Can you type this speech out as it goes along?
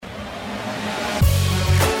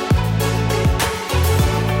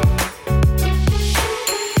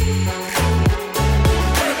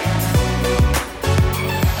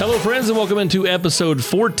friends, and welcome into episode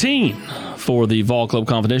 14 for the Vol Club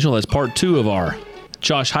Confidential. That's part 2 of our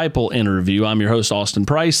Josh Heupel interview. I'm your host, Austin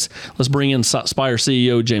Price. Let's bring in Spire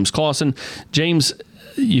CEO James Clausen. James,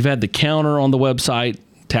 you've had the counter on the website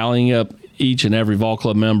tallying up each and every Vol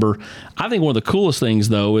Club member. I think one of the coolest things,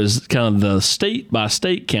 though, is kind of the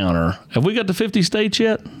state-by-state counter. Have we got to 50 states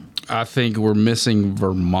yet? I think we're missing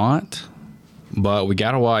Vermont, but we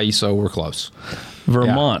got Hawaii, so we're close.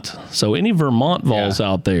 Vermont. Yeah. So any Vermont Vols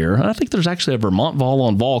out there, I think there's actually a Vermont Vol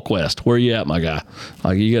on VolQuest. Where you at, my guy?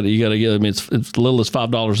 Like you got to get him. It's as little as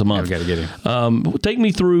 $5 a month. Yeah, we got to get him. Take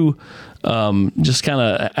me through just kind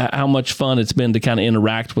of how much fun it's been to kind of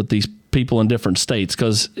interact with these people in different states,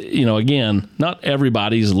 because again, not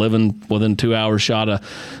everybody's living within 2 hours shot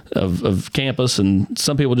of campus, and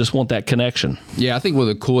some people just want that connection. Yeah, I think one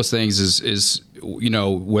of the coolest things is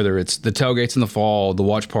whether it's the tailgates in the fall, the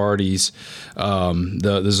watch parties,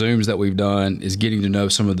 the Zooms that we've done, is getting to know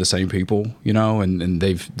some of the same people, and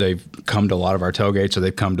they've come to a lot of our tailgates, or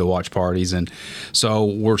they've come to watch parties. And so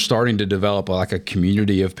we're starting to develop like a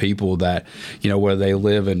community of people that, whether they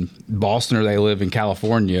live in Boston or they live in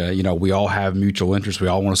California, we all have mutual interests. We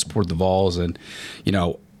all want to support the Vols, and,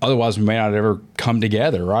 otherwise we may not ever come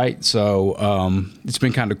together, right? So it's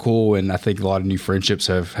been kind of cool, and I think a lot of new friendships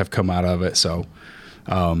have come out of it. So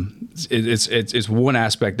it's one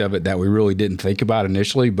aspect of it that we really didn't think about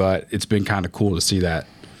initially, but it's been kind of cool to see that.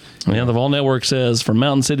 Yeah, the Vol Network says from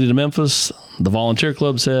Mountain City to Memphis. The Volunteer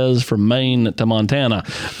Club says from Maine to Montana.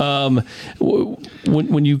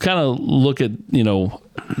 When you kind of look at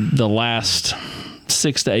the last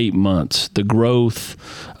 6 to 8 months, the growth,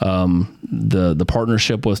 the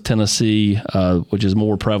partnership with Tennessee, which is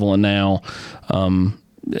more prevalent now.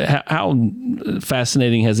 How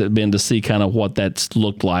fascinating has it been to see kind of what that's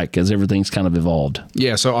looked like as everything's kind of evolved?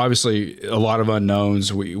 Yeah, so obviously a lot of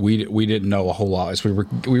unknowns. We didn't know a whole lot as we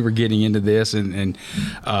were getting into this, and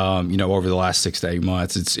over the last 6 to 8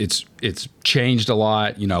 months, it's changed a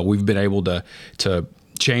lot. We've been able to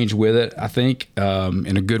change with it, I think,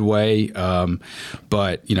 in a good way.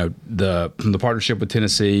 But from the partnership with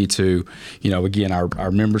Tennessee to, again,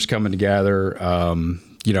 our members coming together,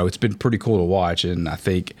 it's been pretty cool to watch. And I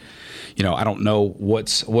think, I don't know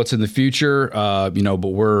what's in the future, but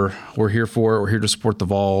we're here for it. We're here to support the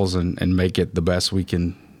Vols and make it the best we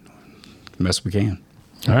can.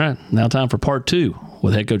 All right. Now time for part 2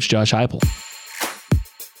 with head coach Josh Heupel.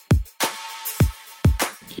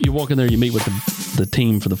 You walk in there, you meet with the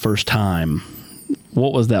team for the first time.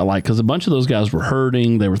 What was that like? Because a bunch of those guys were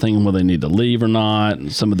hurting. They were thinking whether they need to leave or not.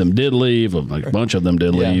 And some of them did leave. A bunch of them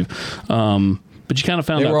did leave. But you kind of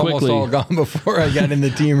found out quickly. They were almost all gone before I got in the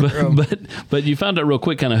team room. But you found out real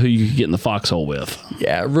quick kind of who you could get in the foxhole with.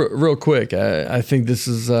 Yeah, real quick. I think this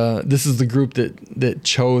is the group that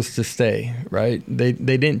chose to stay, right? They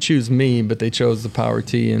didn't choose me, but they chose the Power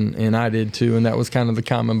T, and I did too. And that was kind of the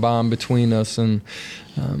common bond between us. And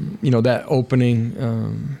that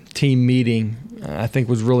opening team meeting, I think,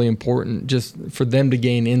 was really important just for them to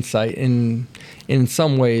gain insight and in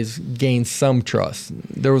some ways gain some trust.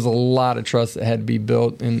 There was a lot of trust that had to be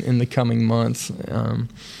built in the coming months,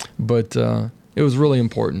 but it was really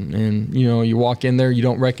important. And, you walk in there, you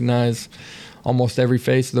don't recognize almost every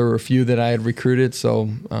face. There were a few that I had recruited, so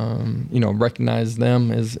recognized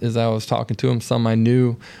them as I was talking to them. Some I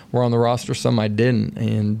knew were on the roster, some I didn't,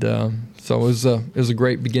 and so it was a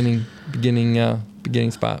great beginning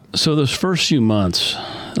spot. So those first few months,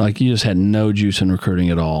 like, you just had no juice in recruiting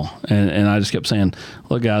at all, and I just kept saying,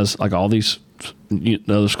 look, guys, like, all these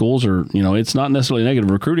other schools are, it's not necessarily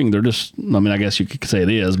negative recruiting. They're just, I guess you could say it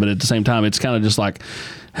is, but at the same time, it's kind of just like,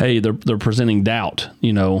 hey, they're presenting doubt,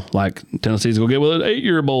 like Tennessee's going to get with an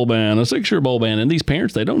 8-year bowl ban, a 6-year bowl ban, and these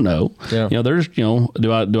parents, they don't know. Yeah. They're just,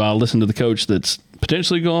 do I listen to the coach that's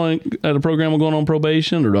potentially going at a program going on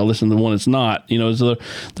probation, or do I listen to the one that's not? So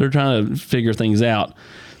they're trying to figure things out.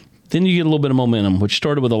 Then you get a little bit of momentum, which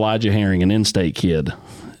started with Elijah Herring, an in-state kid.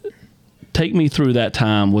 Take me through that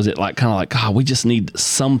time. Was it God, we just need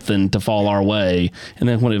something to fall our way? And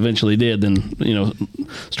then when it eventually did, then,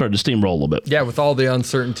 started to steamroll a little bit. Yeah, with all the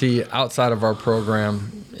uncertainty outside of our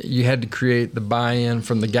program, you had to create the buy-in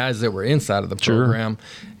from the guys that were inside of the program. Sure.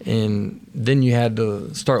 And then you had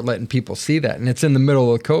to start letting people see that. And it's in the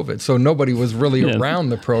middle of COVID, so nobody was really around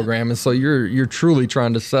the program. And so you're truly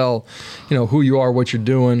trying to sell, who you are, what you're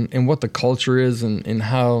doing, and what the culture is, and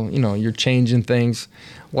how, you're changing things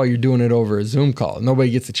while you're doing it over a Zoom call. Nobody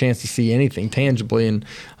gets a chance to see anything tangibly. And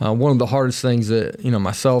one of the hardest things that,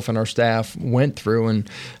 myself and our staff went through, and,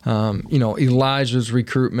 Elijah's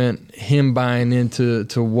recruitment, him buying into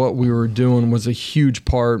what we were doing was a huge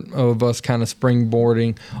part of us kind of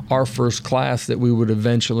springboarding our first class that we would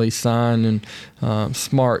eventually sign, and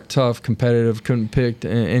smart, tough, competitive. Couldn't pick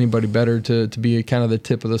anybody better to be kind of the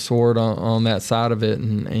tip of the sword on that side of it,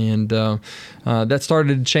 and that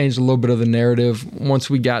started to change a little bit of the narrative. Once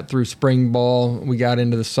we got through spring ball, we got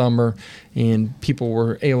into the summer, and people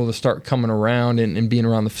were able to start coming around and being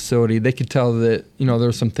around the facility. They could tell that, there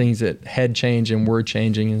were some things that had changed and were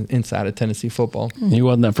changing inside of Tennessee football. You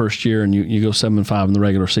wasn't that first year, and you go 7-5 in the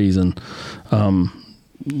regular season.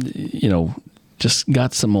 Just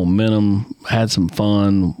got some momentum, had some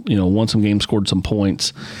fun, won some games, scored some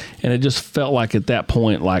points. And it just felt like at that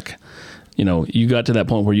point, you got to that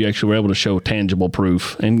point where you actually were able to show tangible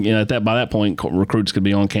proof. And by that point, recruits could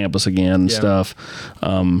be on campus again and stuff.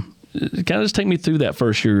 Kind of just take me through that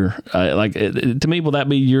first year. To me, will that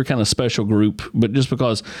be your kind of special group? But just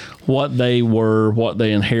because what they were, what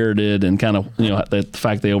they inherited, and kind of the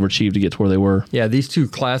fact they overachieved to get to where they were. Yeah, these two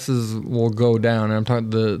classes will go down. And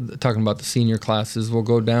I'm talking about the senior classes. Will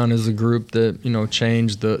go down as a group that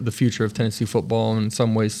changed the future of Tennessee football, and in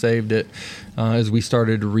some ways saved it as we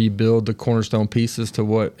started to rebuild the cornerstone pieces to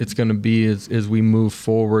what it's going to be as we move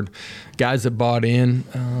forward. Guys that bought in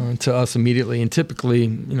to us immediately, and typically,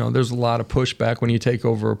 there's a lot of pushback when you take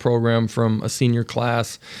over a program from a senior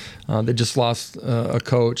class that just lost a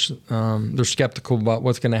coach. They're skeptical about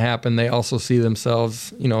what's going to happen. They also see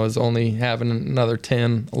themselves, as only having another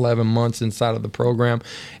 10, 11 months inside of the program.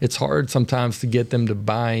 It's hard sometimes to get them to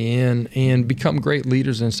buy in and become great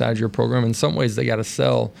leaders inside your program. In some ways, they got to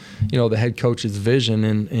sell, the head coach's vision,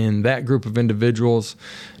 and that group of individuals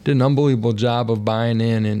did an unbelievable job of buying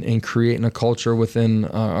in and creating a culture within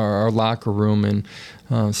our locker room,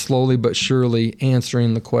 and slowly but surely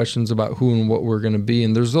answering the questions about who and what we're going to be.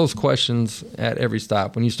 And there's those questions at every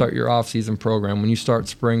stop. When you start your off-season program, when you start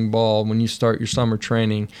spring ball, when you start your summer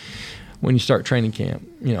training, when you start training camp,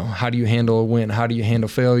 how do you handle a win? How do you handle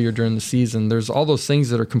failure during the season? There's all those things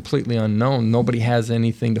that are completely unknown. Nobody has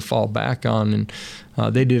anything to fall back on, and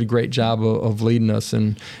they did a great job of leading us.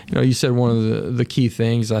 And you said one of the key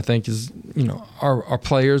things I think is our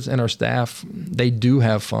players and our staff, they do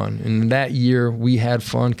have fun. And that year we had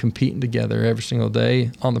fun competing together every single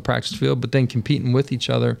day on the practice field, but then competing with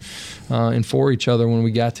each other and for each other when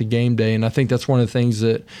we got to game day. And I think that's one of the things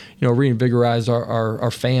that reinvigorized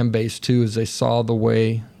our fan base too, is they saw the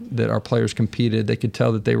way that our players competed. They could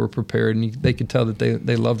tell that they were prepared, and they could tell that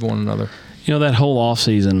they loved one another. That whole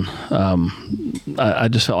offseason, I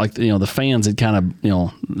just felt like, the fans had kind of,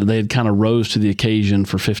 they had kind of rose to the occasion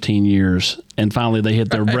for 15 years. And finally they hit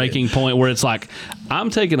their breaking point where it's like, I'm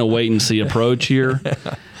taking a wait and see approach here.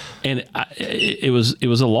 And it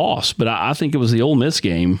was a loss, but I think it was the Ole Miss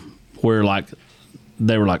game where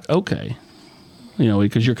they were like, okay,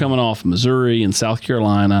 because you're coming off Missouri and South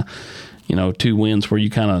Carolina, 2 wins where you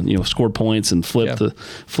kind of, scored points and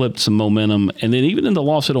flipped some momentum. And then even in the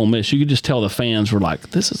loss at Ole Miss, you could just tell the fans were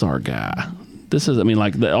like, this is our guy. This is,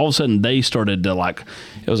 all of a sudden they started to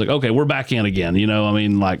it was like, okay, we're back in again.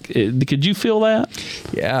 Could you feel that?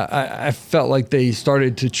 Yeah, I felt like they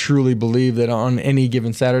started to truly believe that on any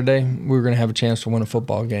given Saturday, we were going to have a chance to win a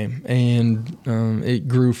football game. And it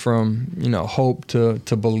grew from, hope to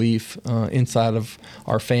belief inside of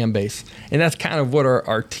our fan base. And that's kind of what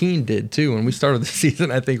our team did too. When we started the season,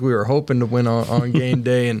 I think we were hoping to win on game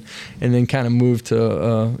day and then kind of moved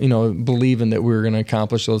to, believing that we were going to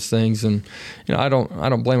accomplish those things. And, I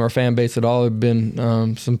don't blame our fan base at all. It's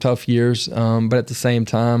been some tough years, but at the same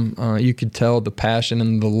time, you could tell the passion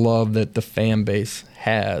and the love that the fan base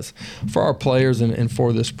has for our players and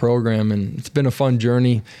for this program. And it's been a fun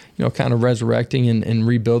journey, kind of resurrecting and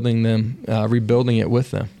rebuilding it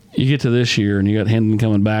with them. You get to this year and you got Hendon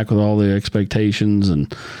coming back with all the expectations,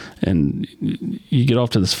 and you get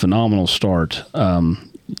off to this phenomenal start.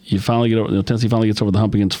 You finally Tennessee finally gets over the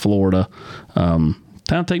hump against Florida.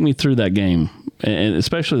 Kind of take me through that game, and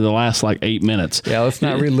especially the last 8 minutes. Yeah, let's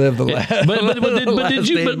not relive the last. But did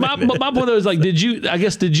you? But my point though is did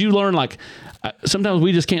you learn sometimes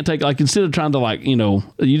we just can't take instead of trying to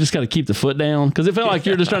you just got to keep the foot down, because it felt like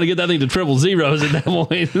you're just trying to get that thing to triple zeros at that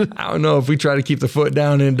point. I don't know if we try to keep the foot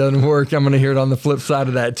down and it doesn't work. I'm going to hear it on the flip side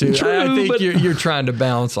of that too. True, I think you're trying to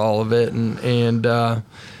balance all of it, and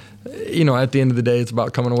at the end of the day, it's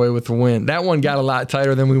about coming away with the win. That one got a lot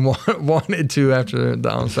tighter than we wanted to after the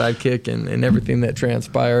onside kick and everything that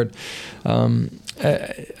transpired. I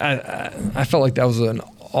felt like that was an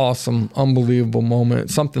awesome, unbelievable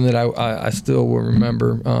moment. Something that I still will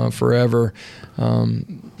remember forever.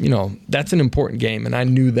 That's an important game, and I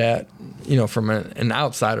knew that. From an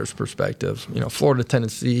outsider's perspective, Florida,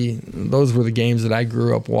 Tennessee, those were the games that I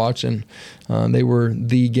grew up watching. They were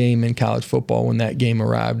the game in college football when that game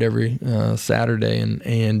arrived every Saturday,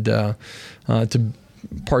 and to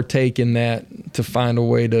partake in that, to find a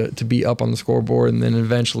way to be up on the scoreboard and then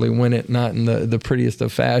eventually win it, not in the prettiest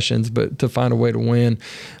of fashions, but to find a way to win.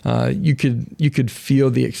 You could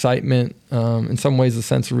feel the excitement, in some ways a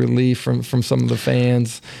sense of relief from some of the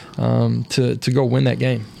fans to go win that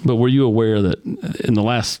game. But were you aware that in the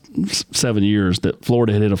last 7 years that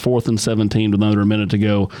Florida had hit a 4th and 17 with under a minute to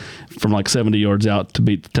go from like 70 yards out to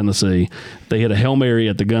beat Tennessee? They hit a Hail Mary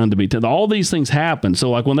at the gun to beat Tennessee. All these things happened. So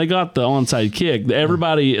like when they got the onside kick,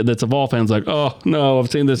 everybody that's a Vol fan's like, oh no, I've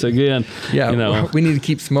seen this again. Yeah, we need to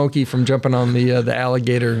keep Smokey from jumping on the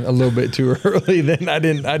alligator a little bit too early. Then I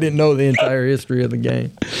didn't know the entire history of the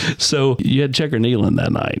game. So you had checker kneeling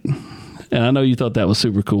that night. And I know you thought that was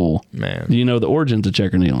super cool. Man. Do you know the origins of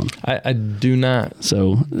checker kneeling? I do not.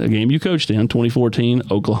 So a game you coached in, 2014,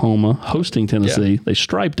 Oklahoma, hosting Tennessee, they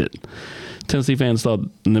striped it. Tennessee fans thought,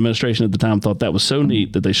 and the administration at the time thought that was so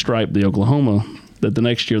neat that they striped the Oklahoma, that the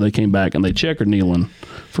next year they came back and they checkered kneeling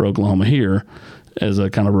for Oklahoma here as a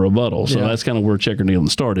kind of a rebuttal. So that's kind of where checker kneeling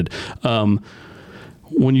started.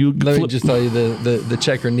 When you Let me just tell you, the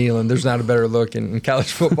checker kneeling, there's not a better look in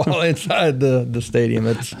college football inside the stadium.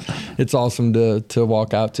 It's awesome to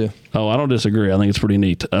walk out to. Oh, I don't disagree. I think it's pretty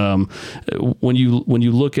neat. When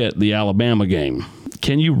you look at the Alabama game,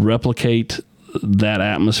 can you replicate that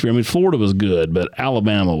atmosphere? I mean, Florida was good, but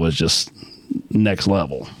Alabama was just next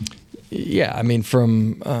level. Yeah, I mean,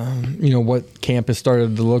 from what campus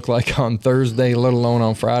started to look like on Thursday, let alone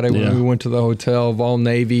on Friday when we went to the hotel, Vol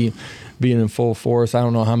Navy being in full force. I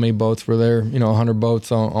don't know how many boats were there, 100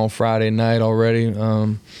 boats on Friday night already.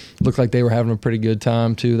 Looked like they were having a pretty good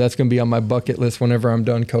time, too. That's going to be on my bucket list whenever I'm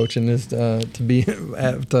done coaching, is to be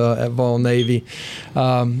at Vol Navy.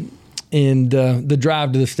 And the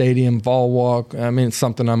drive to the stadium, Vol Walk, I mean, it's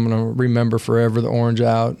something I'm going to remember forever, the orange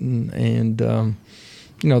out. And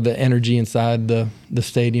the energy inside the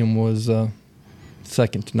stadium was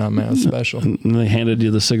second to none, man. It was special. And they handed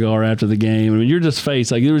you the cigar after the game. I mean, your just face,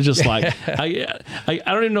 like it was just like I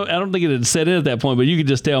don't even know. I don't think it had set in at that point, but you could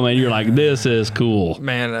just tell, man. You're like, this is cool,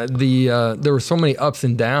 man. There were so many ups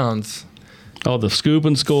and downs. Oh, the scoop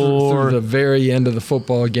and score through the very end of the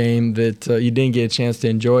football game that you didn't get a chance to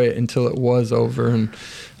enjoy it until it was over. And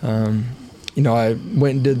I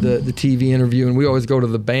went and did the TV interview, and we always go to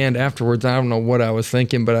the band afterwards. I don't know what I was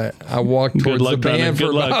thinking, but I walked towards the band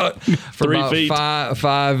for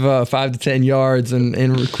about 5 to 10 yards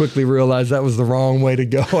and quickly realized that was the wrong way to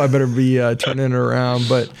go. I better be turning it around.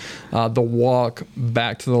 But the walk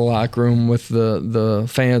back to the locker room with the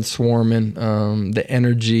fans swarming, the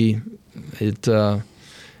energy, Bill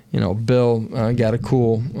got a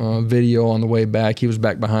cool video on the way back. He was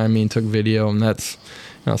back behind me and took video, and that's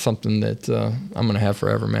something that I'm going to have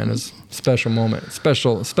forever, man. It's a special moment,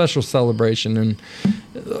 special celebration, and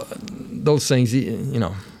those things,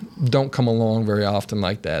 don't come along very often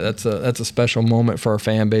like that. That's a special moment for our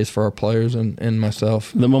fan base, for our players, and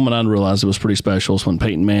myself. The moment I realized it was pretty special is when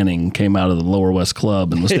Peyton Manning came out of the Lower West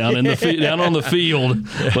Club and was down in down on the field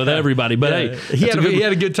with everybody. But hey, he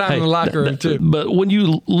had a good time in the locker room too. But when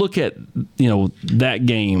you look at that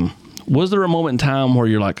game, was there a moment in time where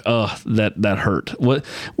you're like, that hurt? What,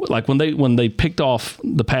 like when they picked off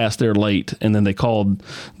the pass there late and then they called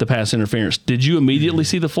the pass interference, did you immediately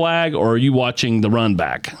see the flag, or are you watching the run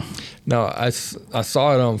back? No, I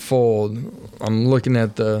saw it unfold. I'm looking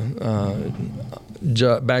at the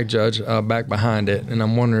back judge back behind it, and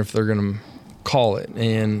I'm wondering if they're going to call it,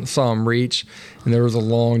 and saw him reach, and there was a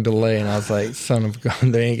long delay, and I was like, son of a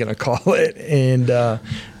gun, they ain't gonna call it. And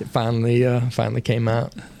it finally came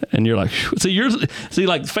out. And you're like,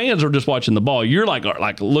 like fans are just watching the ball. You're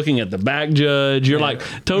like looking at the back judge. You're like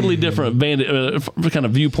totally different kind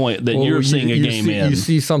of viewpoint that you're seeing a game in. You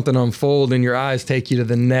see something unfold, and your eyes take you to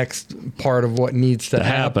the next part of what needs to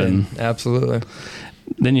happen. Absolutely.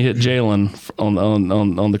 Then you hit Jalen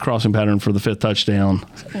on the crossing pattern for the 5th touchdown.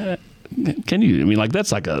 Can you? I mean, like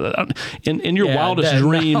that's like in your wildest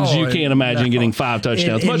dreams, you can't imagine getting 5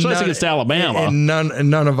 touchdowns, much less against Alabama. And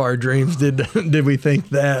none of our dreams did we think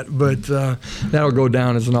that, but that'll go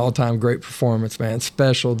down as an all-time great performance, man.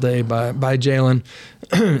 Special day by Jalen,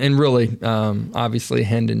 and really, obviously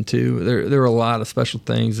Hendon too. There were a lot of special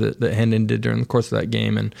things that Hendon did during the course of that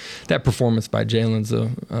game, and that performance by Jalen's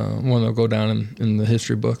one that'll go down in the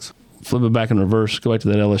history books. Flip it back in reverse. Go back to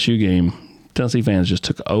that LSU game. Tennessee fans just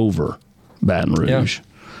took over Baton Rouge.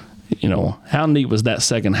 how neat was that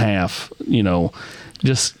second half?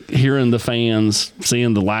 Just hearing the fans,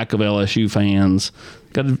 seeing the lack of LSU fans.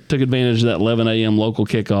 Took advantage of that 11 a.m. local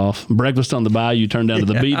kickoff. Breakfast on the Bayou turned down to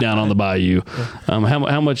the beatdown on the Bayou.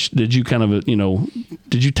 How much did you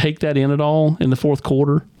did you take that in at all in the fourth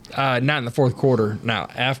quarter? Not in the fourth quarter. Now,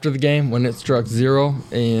 after the game, when it struck 0,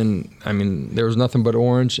 and there was nothing but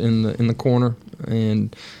orange in the corner,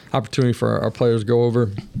 and opportunity for our players to go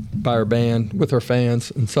over by our band with our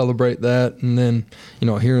fans and celebrate that, and then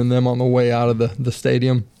hearing them on the way out of the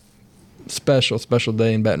stadium. Special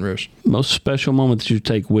day in Baton Rouge. Most special moment that you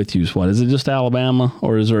take with you is what? Is it just Alabama,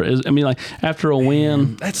 or is there? After a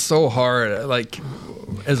win, that's so hard.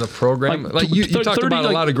 As a program, you talked about a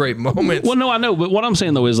lot of great moments. Well, no, I know, but what I'm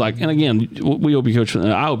saying though is and again, we hope you coach.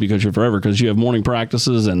 I hope you coach it forever because you have morning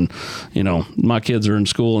practices, and my kids are in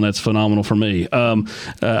school, and that's phenomenal for me.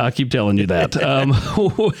 I keep telling you that.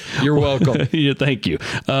 You're welcome. Yeah, thank you.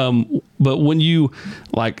 But when you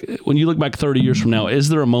look back 30 years from now, is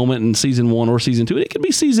there a moment in season 1 or season 2? It could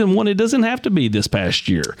be season 1. It doesn't have to be this past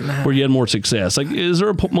year where you had more success. Is there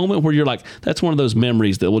a moment where you're like, that's one of those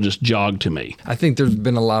memories that will just jog to me? I think there's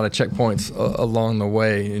been a lot of checkpoints along the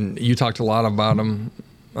way, and you talked a lot about them,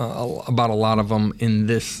 about a lot of them in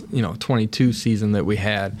this 22 season that we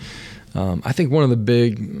had. I think one of the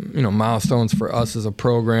big, milestones for us as a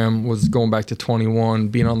program was going back to 21,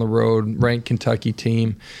 being on the road, ranked Kentucky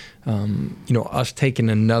team. Us taking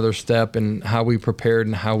another step in how we prepared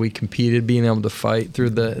and how we competed, being able to fight through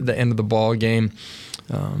the end of the ball game.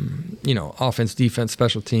 Offense, defense,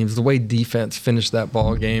 special teams, the way defense finished that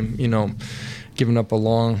ball game, giving up a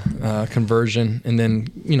long conversion and then,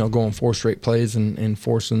 going 4 straight plays and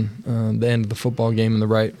forcing the end of the football game in the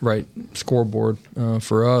right scoreboard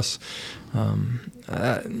for us.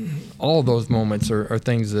 All of those moments are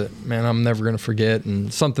things that, man, I'm never going to forget,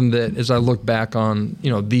 and something that as I look back on,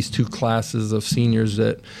 these 2 classes of seniors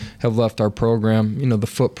that have left our program, the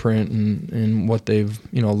footprint and what they've,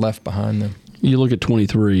 left behind them. You look at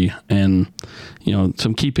 23 and,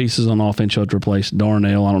 some key pieces on offense you have to replace.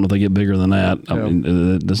 Darnell, I don't know if they get bigger than that.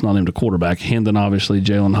 Yeah. That's not named a quarterback. Hendon, obviously,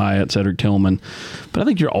 Jalen Hyatt, Cedric Tillman. But I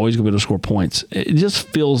think you're always going to be able to score points. It just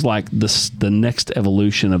feels like the next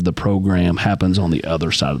evolution of the program happens on the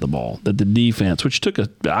other side of the ball. That the defense, which took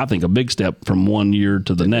I think a big step from one year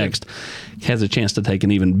to the next, has a chance to take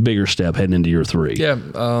an even bigger step heading into year 3. Yeah,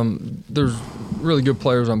 there's really good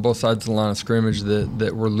players on both sides of the line of scrimmage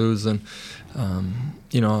that we're losing.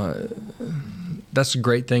 That's a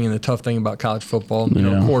great thing and the tough thing about college football.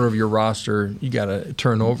 A quarter of your roster you got to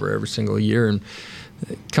turn over every single year, and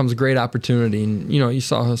it comes a great opportunity. And you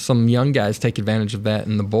saw some young guys take advantage of that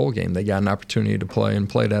in the bowl game. They got an opportunity to play and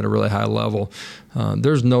played at a really high level.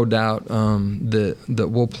 There's no doubt that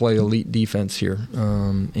we'll play elite defense here,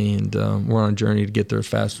 and we're on a journey to get there as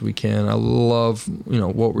fast as we can. I love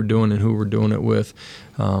what we're doing and who we're doing it with.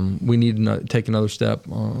 We need to take another step,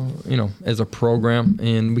 as a program,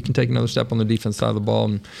 and we can take another step on the defense side of the ball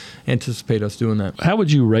and anticipate us doing that. How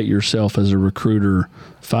would you rate yourself as a recruiter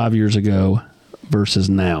 5 years ago versus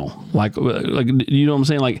now? Like you know what I'm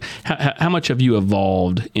saying? Like how much have you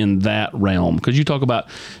evolved in that realm? Because you talk about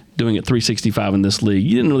doing it 365 in this league.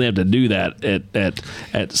 You didn't really have to do that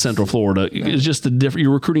at Central Florida. It's just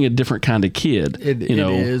you're recruiting a different kind of kid. It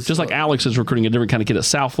is. Just like Alex is recruiting a different kind of kid at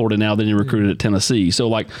South Florida now than you recruited at Tennessee.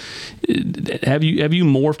 So have you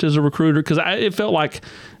morphed as a recruiter? Because it felt like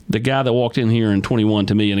the guy that walked in here in 21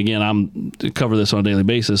 to me, and again, I'm cover this on a daily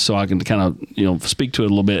basis, so I can kind of speak to it a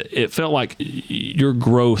little bit. It felt like your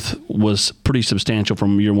growth was pretty substantial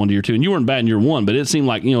from year 1 to year 2, and you weren't bad in year 1, but it seemed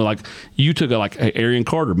like you took Arian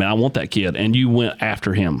Carter, man, I want that kid, and you went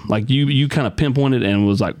after him. Like you kind of pinpointed and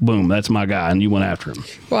was like, boom, that's my guy, and you went after him.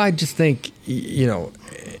 Well, I just think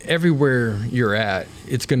everywhere you're at,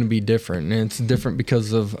 it's going to be different, and it's different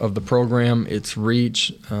because of the program, its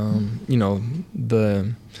reach,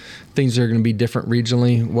 the things are going to be different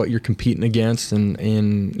regionally, what you're competing against, and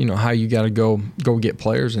how you got to go get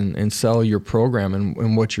players and sell your program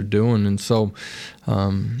and what you're doing. And so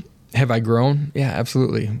have I grown? Yeah,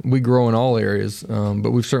 absolutely. We grow in all areas,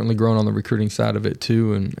 but we've certainly grown on the recruiting side of it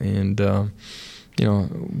too, and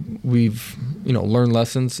we've learned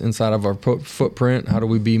lessons inside of our footprint. How do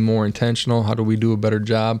we be more intentional? How do we do a better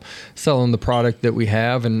job selling the product that we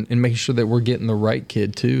have and making sure that we're getting the right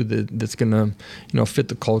kid too that's going to fit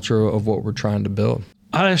the culture of what we're trying to build.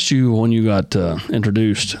 I asked you when you got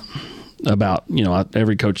introduced about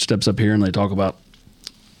every coach steps up here and they talk about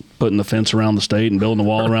putting the fence around the state and building a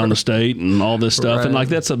wall around the state and all this stuff. Right. And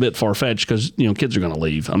that's a bit far-fetched because, kids are going to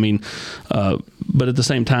leave. I mean, but at the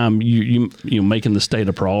same time, you making the state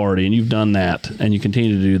a priority, and you've done that and you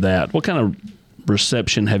continue to do that. What kind of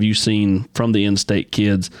reception have you seen from the in-state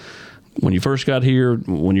kids when you first got here,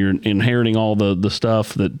 when you're inheriting all the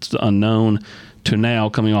stuff that's unknown, to now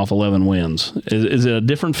coming off 11 wins? Is it a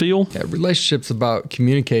different feel? Yeah, relationships about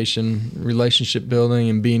communication, relationship building,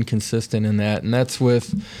 and being consistent in that. And that's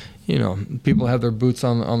with, people have their boots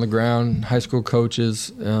on the ground, high school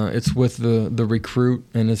coaches. It's with the recruit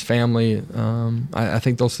and his family. I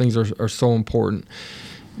think those things are so important.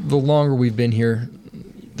 The longer we've been here,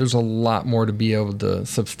 there's a lot more to be able to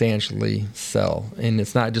substantially sell. And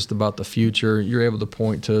it's not just about the future. You're able to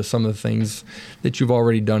point to some of the things that you've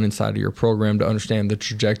already done inside of your program to understand the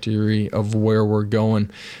trajectory of where we're going.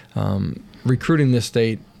 Recruiting this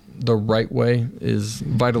state the right way is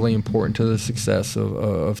vitally important to the success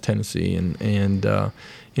of Tennessee. And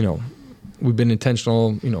we've been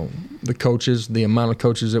intentional, the coaches, the amount of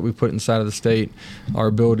coaches that we put inside of the state, our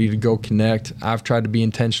ability to go connect. I've tried to be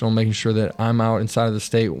intentional, making sure that I'm out inside of the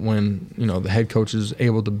state when, the head coach is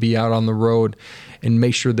able to be out on the road and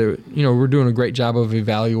make sure that, we're doing a great job of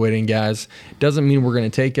evaluating guys. Doesn't mean we're going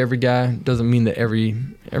to take every guy. Doesn't mean that every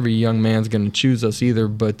young man's going to choose us either,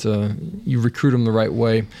 but you recruit them the right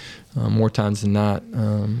way. More times than not,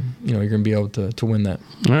 you're going to be able to win that.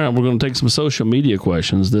 All right, we're going to take some social media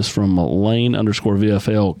questions. This from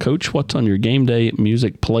Lane_VFL. Coach, what's on your game day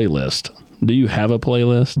music playlist? Do you have a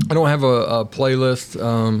playlist? I don't have a playlist,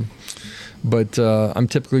 but I'm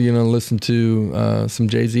typically going to listen to some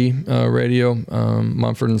Jay-Z radio,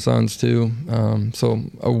 Mumford & Sons too. So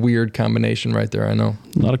a weird combination right there, I know.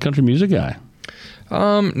 Not a country music guy?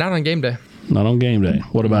 Not on game day. Not on game day.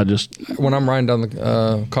 What about just when I'm riding down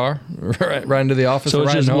the car, riding to the office? So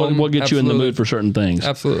it's just home, what gets you in the mood for certain things.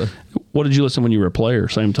 Absolutely. What did you listen when you were a player?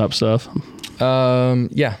 Same type stuff?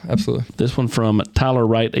 Yeah, absolutely. This one from Tyler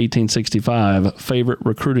Wright, 1865. Favorite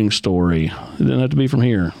recruiting story? It doesn't have to be from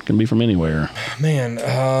here. It can be from anywhere. Man,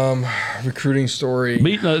 recruiting story.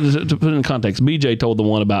 To put it in context, BJ told the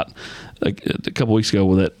one about a couple weeks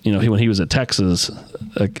ago that when he was at Texas,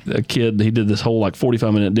 a kid, he did this whole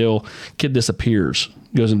 45-minute deal. Kid disappears,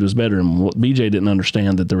 goes into his bedroom. Well, BJ didn't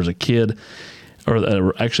understand that there was a kid,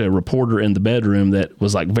 or actually a reporter in the bedroom that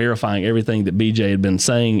was verifying everything that BJ had been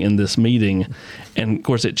saying in this meeting. And of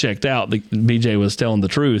course it checked out. BJ was telling the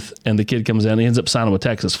truth, and the kid comes down, he ends up signing with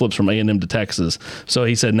Texas, flips from A&M to Texas. So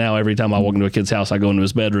he said now every time I walk into a kid's house, I go into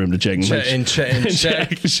his bedroom to check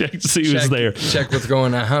to see who's there. Check what's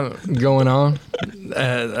going on.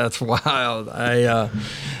 That's wild.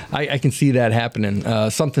 I can see that happening.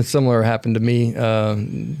 Something similar happened to me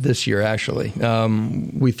this year, actually.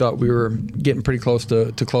 We thought we were getting pretty close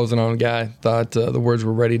to closing on a guy. Thought the words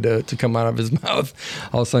were ready to come out of his mouth.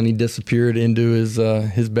 All of a sudden, he disappeared into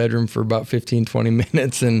his bedroom for about 15, 20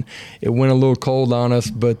 minutes, and it went a little cold on us,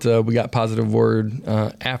 but we got positive word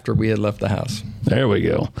after we had left the house. There we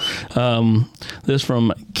go. This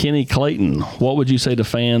from Kenny Clayton. What would you say to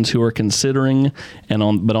fans who are considering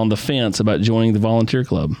but on the fence about joining the volunteer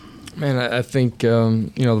club? Man, I think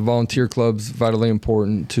the volunteer club's vitally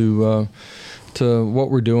important to what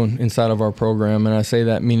we're doing inside of our program, and I say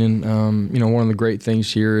that meaning one of the great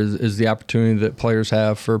things here is the opportunity that players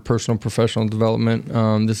have for personal and professional development.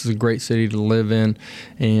 This is a great city to live in,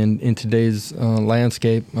 and in today's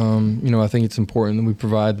landscape, I think it's important that we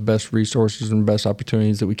provide the best resources and best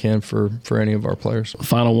opportunities that we can for any of our players.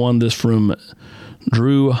 Final one, this from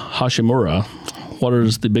Drew Hashimura. What are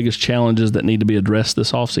the biggest challenges that need to be addressed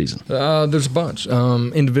this offseason? There's a bunch.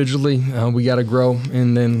 Individually, we got to grow,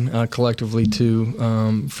 and then collectively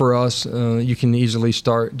too. For us, you can easily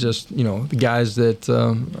start just the guys that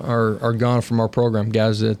are gone from our program,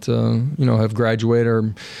 guys that have graduated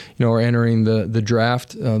or are entering the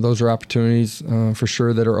draft. Those are opportunities for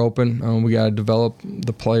sure that are open. We got to develop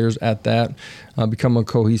the players at that. Become a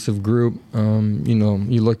cohesive group.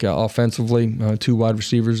 You look at offensively, 2 wide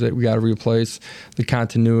receivers that we got to replace. The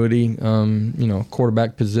continuity,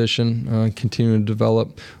 quarterback position, continue to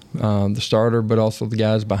develop the starter, but also the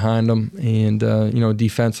guys behind them. And,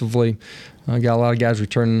 defensively, got a lot of guys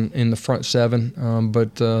returning in the front 7,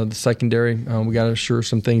 but the secondary, we got to shore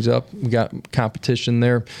some things up. We got competition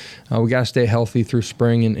there. We got to stay healthy through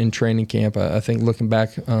spring and training camp. I think looking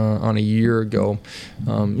back on a year ago,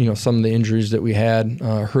 some of the injuries that we had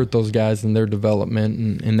hurt those guys in their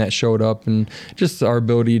development, and that showed up. And just our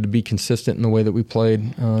ability to be consistent in the way that we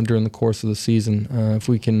played during the course of the season. If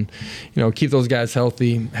we can, keep those guys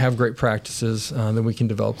healthy, have great practices, then we can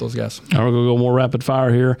develop those guys. All right, we're going to go more rapid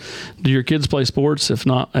fire here. Do your kids play sports? If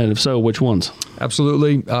not, and if so, which ones?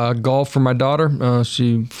 Absolutely. Golf for my daughter.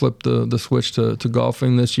 She flipped the switch to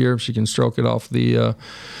golfing this year. She can stroke it off the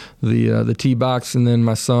tee box. And then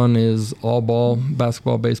my son is all ball,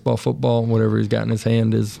 basketball, baseball, football, whatever he's got in his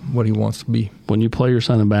hand is what he wants to be. When you play your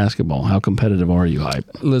son in basketball, how competitive are you, Hype?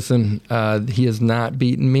 Listen, he has not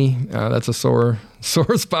beaten me. That's a sore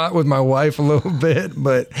spot with my wife a little bit,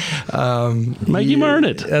 but make him earn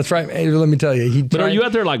it. That's right. Hey, let me tell you. But are you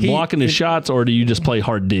out there blocking his shots, or do you just play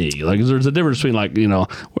hard D? Like, there's a difference between like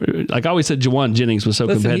I always said, Juwan Jennings was so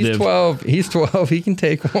competitive. He's 12. He can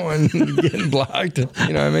take one getting blocked. You know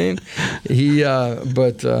what I mean?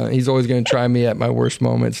 But he's always going to try me at my worst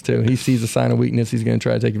moments too. He sees a sign of weakness. He's going to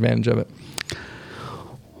try to take advantage of it.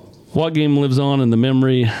 What game lives on in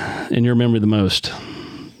your memory the most,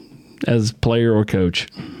 as player or coach?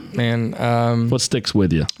 Man, what sticks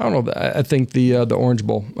with you? I don't know. I think the Orange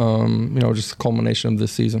Bowl. Just the culmination of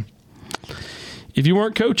this season. If you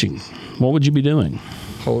weren't coaching, what would you be doing?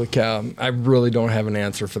 Holy cow! I really don't have an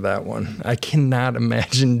answer for that one. I cannot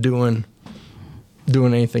imagine doing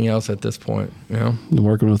anything else at this point.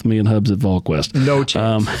 Working with me and Hubs at VolQuest. No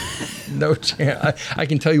chance. No chance. I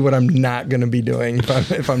can tell you what I'm not going to be doing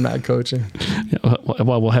if I'm not coaching.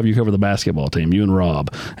 Well, we'll have you cover the basketball team, you and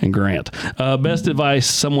Rob and Grant. Best advice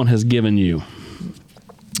someone has given you?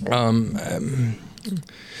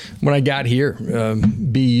 When I got here,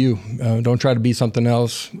 be you. Don't try to be something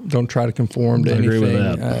else. Don't try to conform to anything. I agree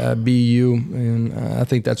with that. Be you, and I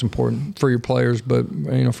think that's important for your players, but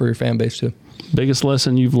for your fan base too. Biggest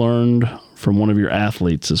lesson you've learned from one of your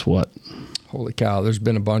athletes is what? Holy cow, there's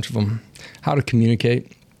been a bunch of them. How to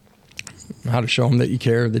communicate, how to show them that you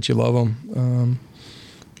care, that you love them,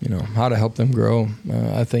 how to help them grow.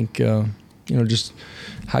 I think, just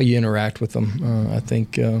how you interact with them, I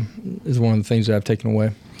think is one of the things that I've taken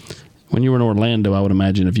away. When you were in Orlando, I would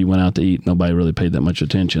imagine if you went out to eat, nobody really paid that much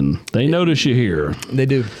attention. They notice you here. They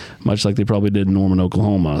do. Much like they probably did in Norman,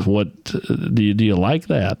 Oklahoma. What do you like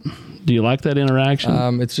that? Do you like that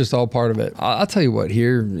interaction? It's just all part of it. I'll tell you what,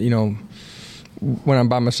 here, when I'm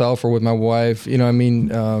by myself or with my wife,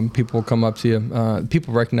 people will come up to you.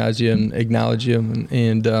 People recognize you and acknowledge you.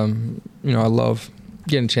 And I love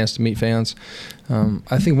getting a chance to meet fans.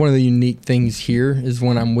 I think one of the unique things here is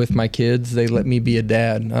when I'm with my kids, they let me be a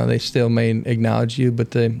dad. They still may acknowledge you,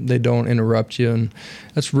 but they don't interrupt you. And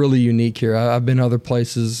that's really unique here. I've been other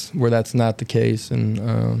places where that's not the case.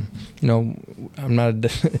 And, I'm not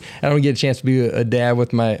I don't get a chance to be a dad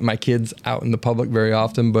with my kids out in the public very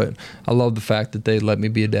often, but I love the fact that they let me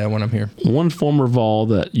be a dad when I'm here. One former Vol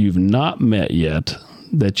that you've not met yet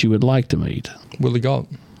that you would like to meet? Willie Gault.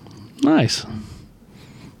 Nice.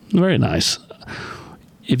 Very nice.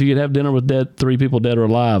 If you could have dinner with three people dead or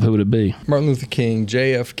alive, who would it be? Martin Luther King,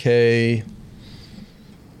 JFK,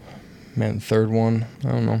 the third one,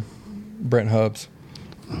 I don't know, Brent Hubbs.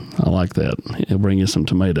 I like that. He'll bring you some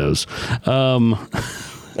tomatoes.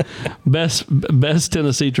 Best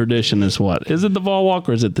Tennessee tradition is what? Is it the Vol Walk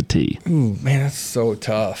or is it the tee? Ooh, man, that's so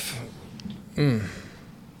tough.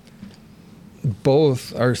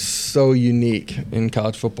 Both are so unique in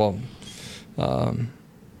college football.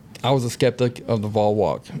 I was a skeptic of the Vol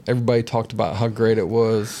Walk. Everybody talked about how great it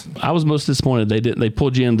was. I was most disappointed they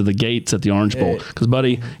pulled you into the gates at the Orange Bowl. Because,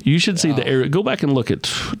 buddy, you should see the area. Go back and look at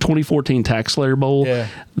 2014 Tax Slayer Bowl. Yeah.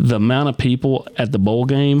 The amount of people at the bowl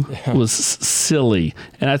game was silly.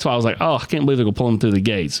 And that's why I was like, I can't believe they're going to pull them through the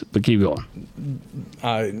gates. But keep going.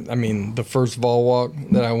 I mean, the first Vol Walk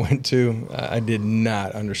that I went to, I did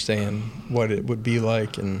not understand what it would be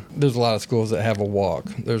like. And there's a lot of schools that have a walk.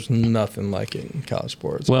 There's nothing like it in college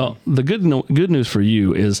sports. Well, the good news for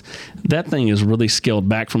you is that thing is really scaled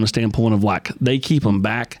back from the standpoint of they keep them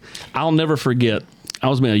back. I'll never forget. I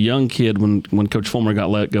was a young kid when Coach Fulmer got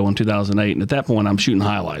let go in 2008, and at that point I'm shooting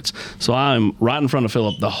highlights. So I'm right in front of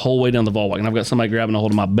Phillip the whole way down the Vol Walk, and I've got somebody grabbing a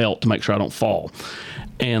hold of my belt to make sure I don't fall.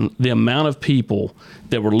 And the amount of people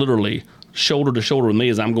that were literally shoulder to shoulder with me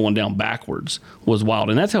as I'm going down backwards was wild.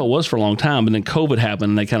 And that's how it was for a long time. And then COVID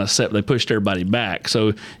happened and they pushed everybody back.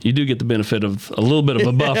 So you do get the benefit of a little bit of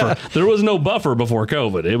a buffer. There was no buffer before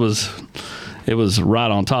COVID. It was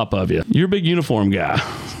right on top of you. You're a big uniform guy.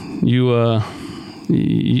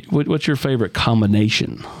 What's your favorite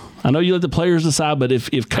combination? I know you let the players decide, but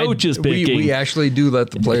if coach is picking, we actually do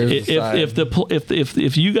let the players decide.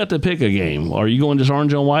 If you got to pick a game, are you going just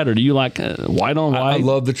orange on white, or do you like white on white? I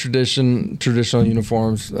love the traditional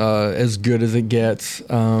uniforms, as good as it gets.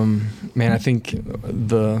 I think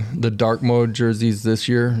the dark mode jerseys this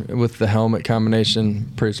year with the helmet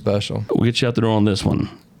combination, pretty special. We'll get you out the door on this one.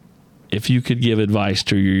 If you could give advice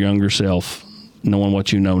to your younger self, knowing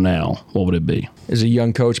what you know now, what would it be? As a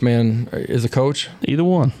young coach, man, as a coach? Either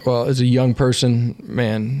one. Well, as a young person,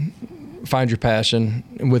 man, find your passion.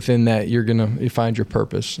 And within that, you find your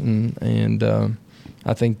purpose. And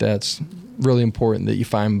I think that's really important that you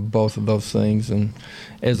find both of those things. And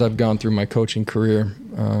as I've gone through my coaching career,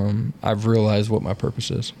 I've realized what my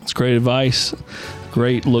purpose is. It's great advice.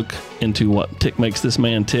 Great look into what makes this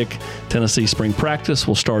man tick. Tennessee spring practice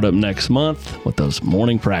will start up next month with those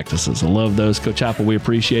morning practices. I love those. Coach Heupel, we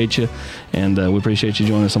appreciate you, and we appreciate you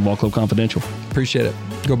joining us on Ball Club Confidential. Appreciate it.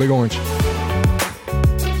 Go Big Orange.